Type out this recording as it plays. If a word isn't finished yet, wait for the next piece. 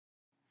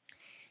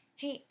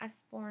Hey,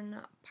 Usborne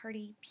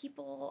party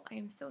people. I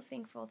am so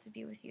thankful to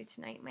be with you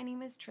tonight. My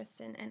name is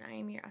Tristan, and I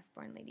am your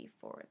Usborne lady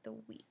for the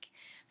week.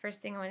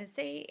 First thing I want to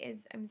say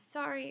is I'm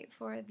sorry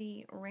for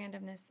the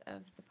randomness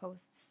of the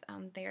posts.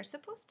 They are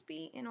supposed to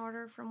be in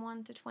order from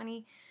 1 to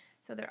 20,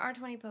 so there are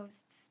 20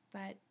 posts,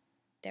 but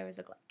there was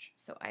a glitch,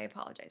 so I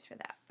apologize for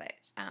that. But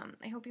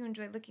I hope you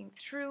enjoyed looking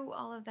through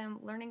all of them,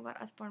 learning about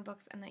Usborne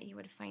books, and that you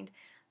would find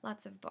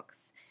lots of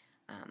books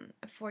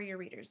for your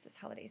readers this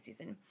holiday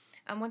season.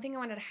 One thing I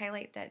wanted to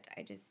highlight that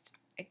I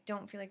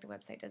don't feel like the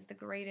website does the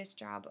greatest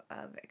job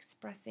of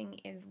expressing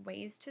is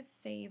ways to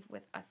save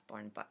with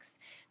Usborne books.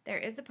 There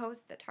is a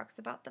post that talks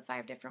about the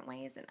 5 different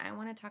ways, and I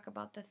want to talk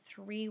about the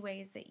 3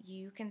 ways that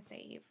you can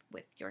save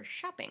with your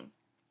shopping.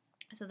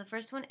 So the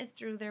first one is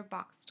through their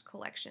boxed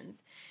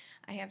collections.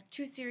 I have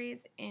 2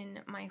 series in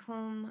my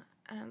home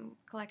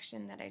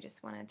collection that I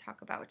just want to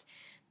talk about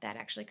that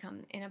actually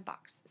come in a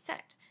box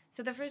set.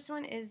 So the first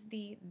one is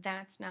the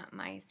That's Not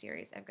My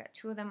series. I've got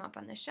 2 of them up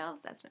on the shelves.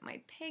 That's Not My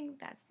Pig,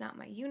 That's Not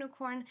My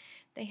Unicorn.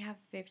 They have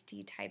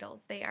 50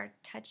 titles. They are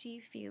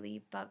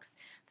touchy-feely books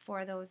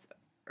for those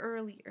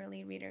early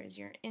readers,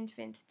 your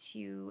infant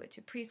to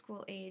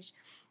preschool age.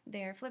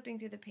 They're flipping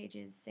through the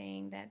pages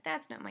saying that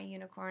that's not my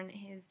unicorn,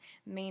 his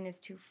mane is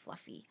too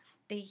fluffy.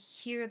 They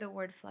hear the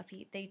word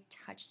fluffy, they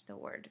touch the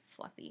word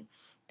fluffy.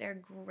 They're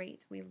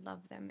great. We love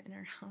them in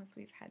our house.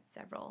 We've had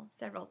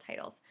several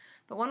titles.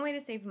 But one way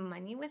to save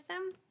money with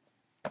them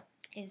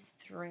is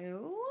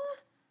through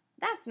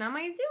That's Not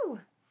My Zoo.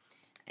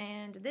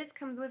 And this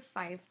comes with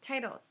 5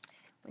 titles.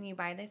 When you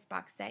buy this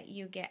box set,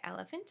 you get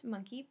elephant,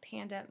 monkey,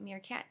 panda,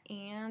 meerkat,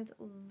 and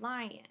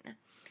lion.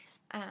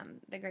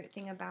 The great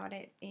thing about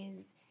it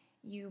is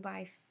you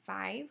buy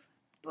 5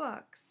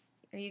 books,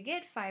 or you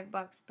get 5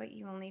 books, but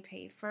you only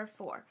pay for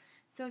 4.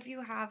 So if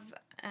you have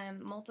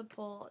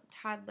multiple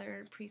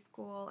toddler,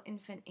 preschool,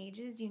 infant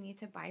ages you need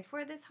to buy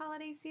for this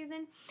holiday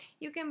season,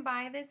 you can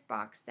buy this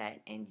box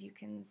set and you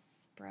can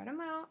spread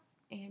them out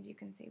and you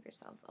can save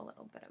yourselves a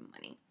little bit of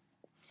money.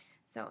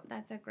 So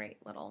that's a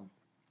great little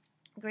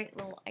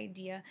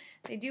idea.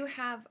 They do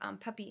have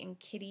puppy and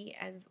kitty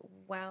as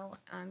well.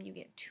 You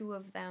get 2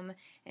 of them,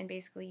 and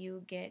basically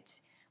you get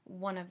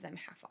one of them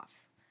half off.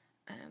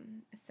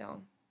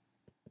 So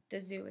the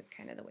zoo is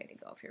kind of the way to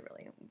go if you're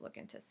really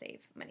looking to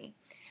save money.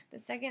 The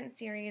second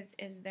series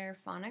is their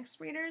phonics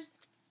readers.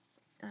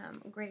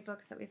 Great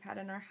books that we've had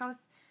in our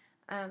house.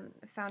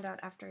 Found out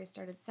after I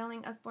started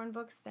selling Usborne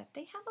books that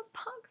they have a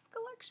box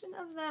collection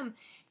of them.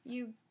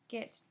 You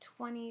get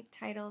 20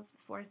 titles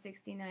for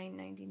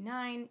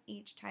 $69.99.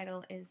 Each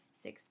title is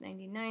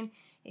 $6.99.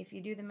 If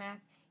you do the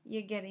math,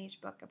 you get each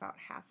book about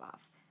half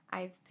off.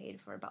 I've paid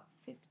for about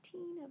 15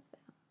 of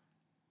them.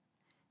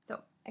 So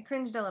I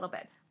cringed a little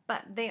bit,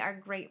 but they are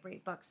great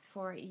books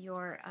for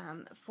your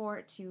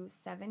 4 to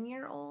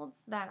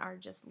 7-year-olds that are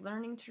just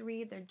learning to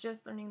read. They're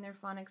just learning their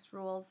phonics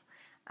rules.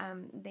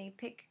 They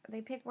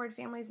pick word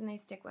families and they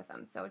stick with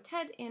them. So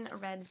Ted in a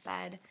red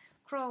bed,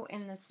 Crow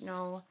in the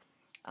snow,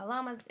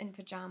 llamas in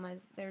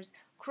pajamas. There's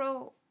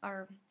cow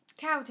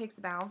takes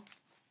a bow,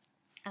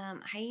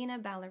 hyena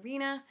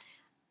ballerina.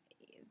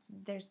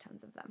 There's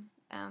tons of them.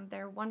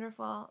 They're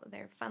wonderful.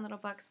 They're fun little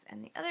books.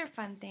 And the other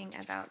fun thing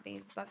about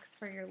these books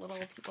for your little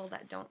people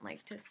that don't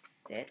like to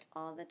sit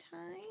all the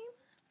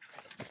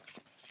time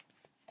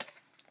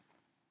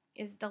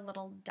is the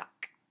little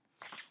duck.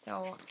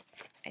 So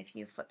if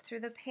you flip through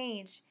the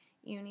page,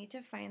 you need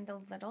to find the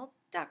little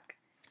duck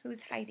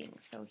who's hiding.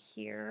 So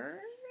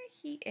here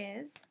he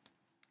is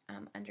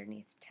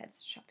underneath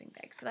Ted's shopping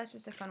bag. So that's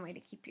just a fun way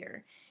to keep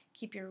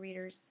your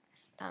readers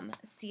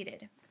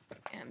seated.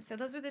 So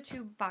those are the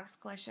 2 box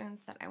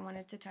collections that I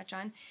wanted to touch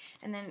on.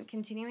 And then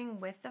continuing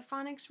with the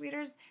phonics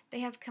readers, they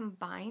have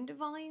combined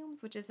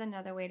volumes, which is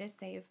another way to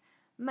save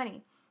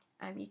money.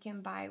 You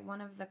can buy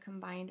one of the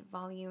combined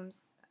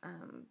volumes.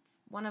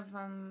 One of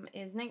them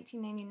is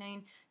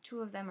 $19.99, 2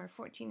 of them are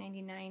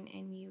 $14.99,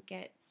 and you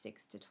get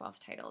 6 to 12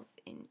 titles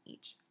in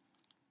each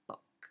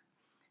book.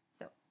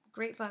 So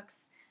great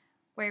books,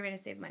 great way to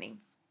save money.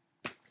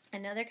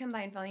 Another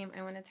combined volume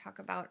I want to talk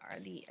about are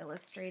the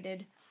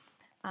illustrated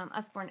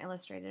Usborne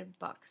illustrated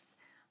books.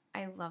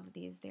 I love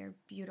these. They're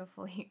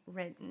beautifully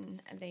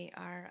written. They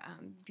are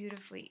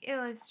beautifully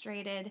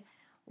illustrated.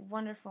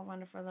 Wonderful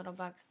little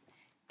books.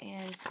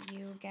 And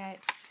you get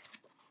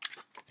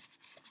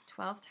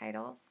 12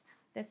 titles.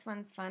 This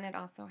one's fun. It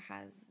also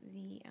has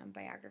the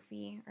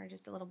biography, or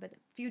just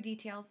few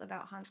details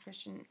about Hans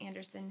Christian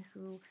Andersen,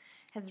 who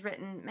has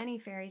written many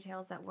fairy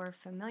tales that we're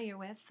familiar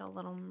with. The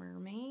Little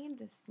Mermaid,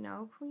 The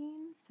Snow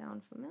Queen,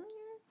 sound familiar?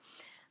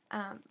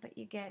 But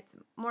you get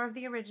more of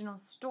the original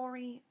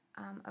story,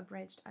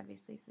 abridged,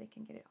 obviously, so they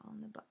can get it all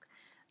in the book.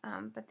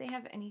 But they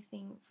have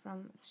anything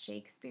from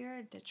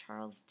Shakespeare to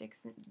Charles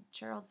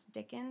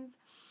Dickens,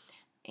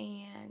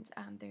 and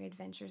their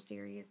adventure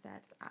series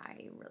that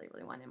I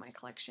really want in my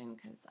collection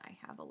because I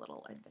have a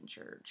little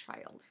adventure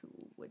child who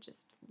would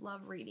just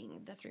love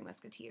reading The 3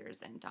 Musketeers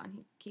and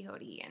Don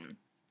Quixote, and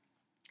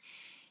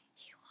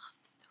he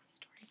loves those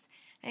stories.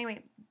 Anyway,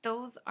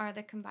 those are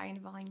the combined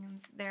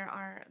volumes. There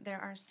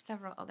are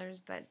several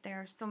others, but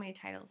there are so many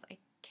titles I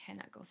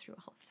cannot go through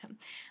all of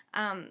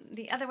them.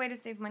 The other way to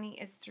save money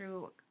is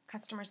through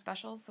customer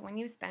specials. So when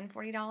you spend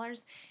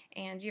 $40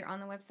 and you're on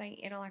the website,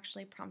 it'll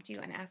actually prompt you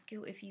and ask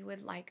you if you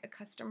would like a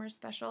customer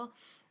special.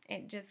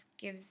 It just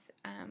gives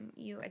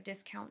you a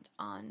discount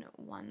on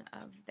one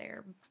of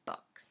their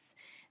books.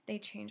 They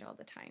change all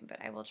the time, but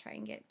I will try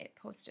and get it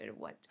posted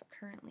what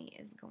currently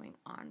is going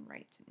on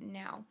right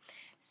now.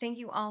 Thank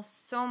you all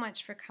so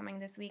much for coming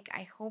this week.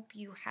 I hope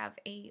you have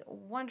a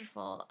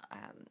wonderful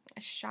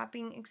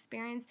shopping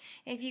experience.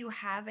 If you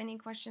have any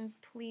questions,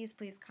 please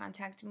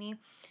contact me.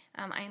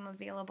 I am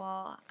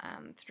available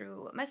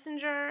through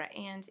Messenger,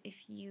 and if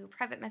you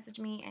private message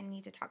me and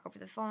need to talk over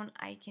the phone,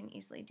 I can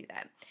easily do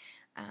that.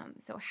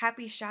 So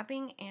happy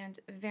shopping and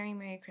very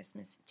Merry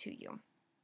Christmas to you.